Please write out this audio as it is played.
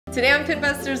Today on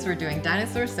Pinbusters, we're doing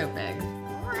dinosaur soap eggs.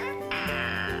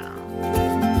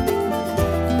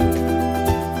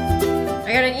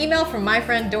 I got an email from my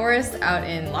friend Doris out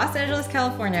in Los Angeles,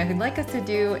 California, who'd like us to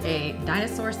do a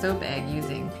dinosaur soap egg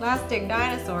using plastic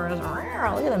dinosaurs.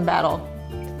 Look at them battle.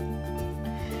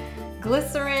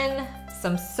 Glycerin,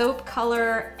 some soap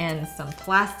color, and some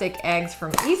plastic eggs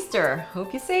from Easter.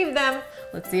 Hope you saved them.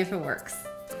 Let's see if it works.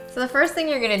 So the first thing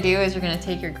you're gonna do is you're gonna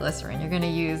take your glycerin. You're gonna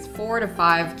use 4 to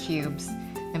 5 cubes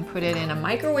and put it in a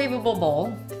microwavable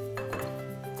bowl.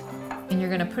 And you're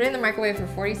gonna put it in the microwave for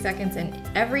 40 seconds, and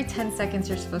every 10 seconds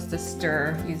you're supposed to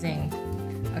stir using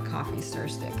a coffee stir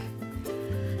stick.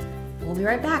 We'll be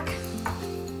right back.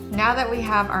 Now that we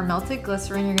have our melted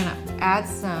glycerin, you're gonna add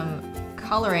some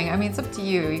coloring. I mean, it's up to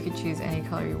you. You could choose any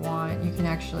color you want. You can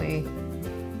actually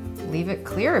leave it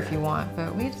clear if you want,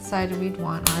 but we decided we'd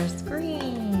want ours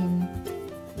green.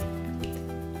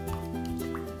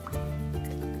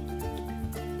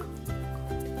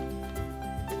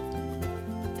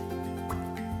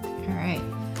 All right.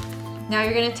 Now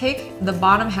you're gonna take the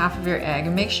bottom half of your egg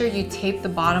and make sure you tape the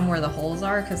bottom where the holes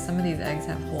are, because some of these eggs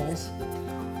have holes.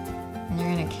 And you're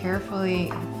gonna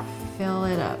carefully fill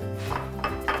it up.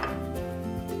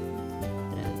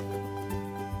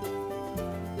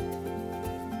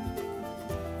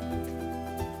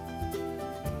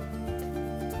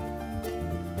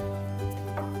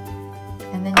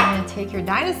 And then you're going to take your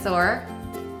dinosaur.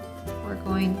 We're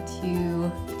going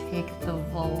to take the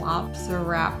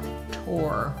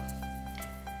Velociraptor.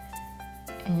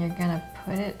 And you're going to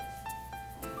put it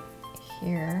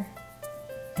here.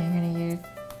 And you're going to use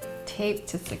tape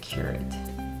to secure it.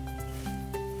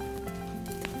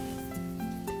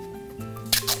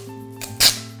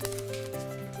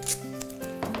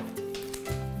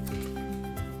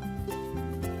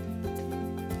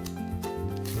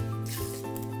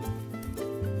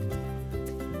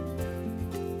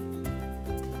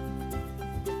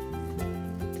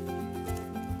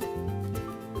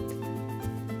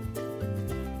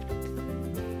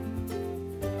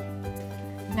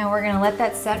 Now we're gonna let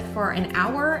that set for an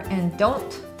hour, and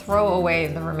don't throw away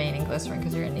the remaining glycerin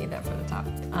because you're gonna need that for the top.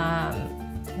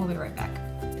 We'll be right back.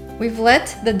 We've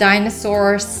let the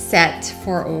dinosaur set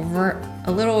for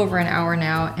a little over an hour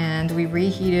now, and we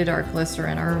reheated our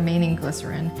glycerin, our remaining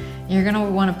glycerin. And you're gonna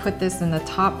wanna put this in the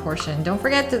top portion. Don't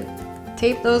forget to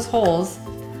tape those holes.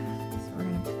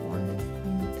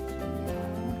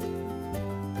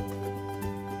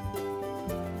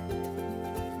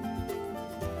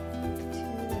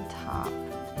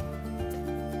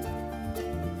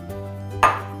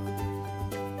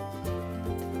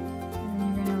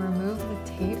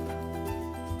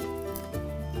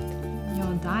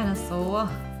 Dinosaur.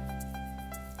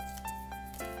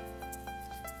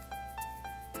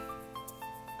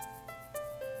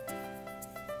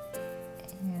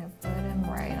 I'm gonna put him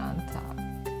right on top.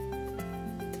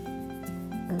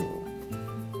 Ooh.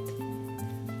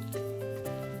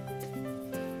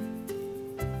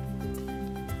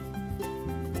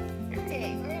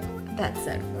 That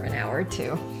set for an hour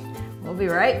too. We'll be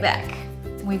right back.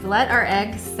 We've let our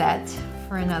egg set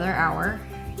for another hour.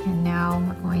 And now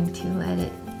we're going to let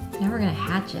it, now we're going to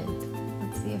hatch it.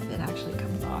 Let's see if it actually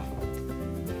comes off.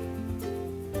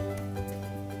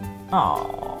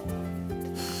 Oh,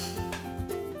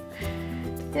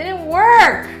 didn't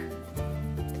work.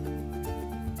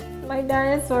 My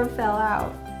dinosaur fell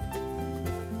out.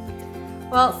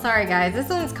 Well, sorry guys, this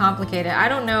one's complicated. I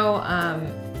don't know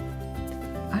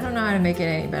how to make it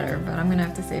any better, but I'm gonna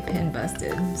have to say pin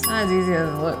busted. It's not as easy as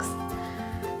it looks.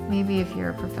 Maybe if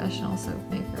you're a professional soap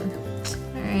maker.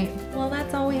 All right, well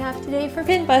that's all we have today for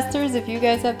Pinbusters. If you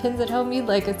guys have pins at home you'd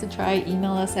like us to try,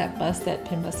 email us at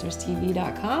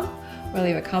bust@pinbusterstv.com or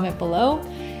leave a comment below.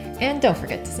 And don't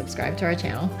forget to subscribe to our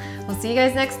channel. We'll see you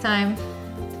guys next time.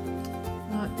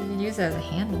 Well, you can use it as a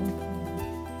handle.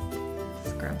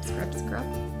 Scrub, scrub, scrub.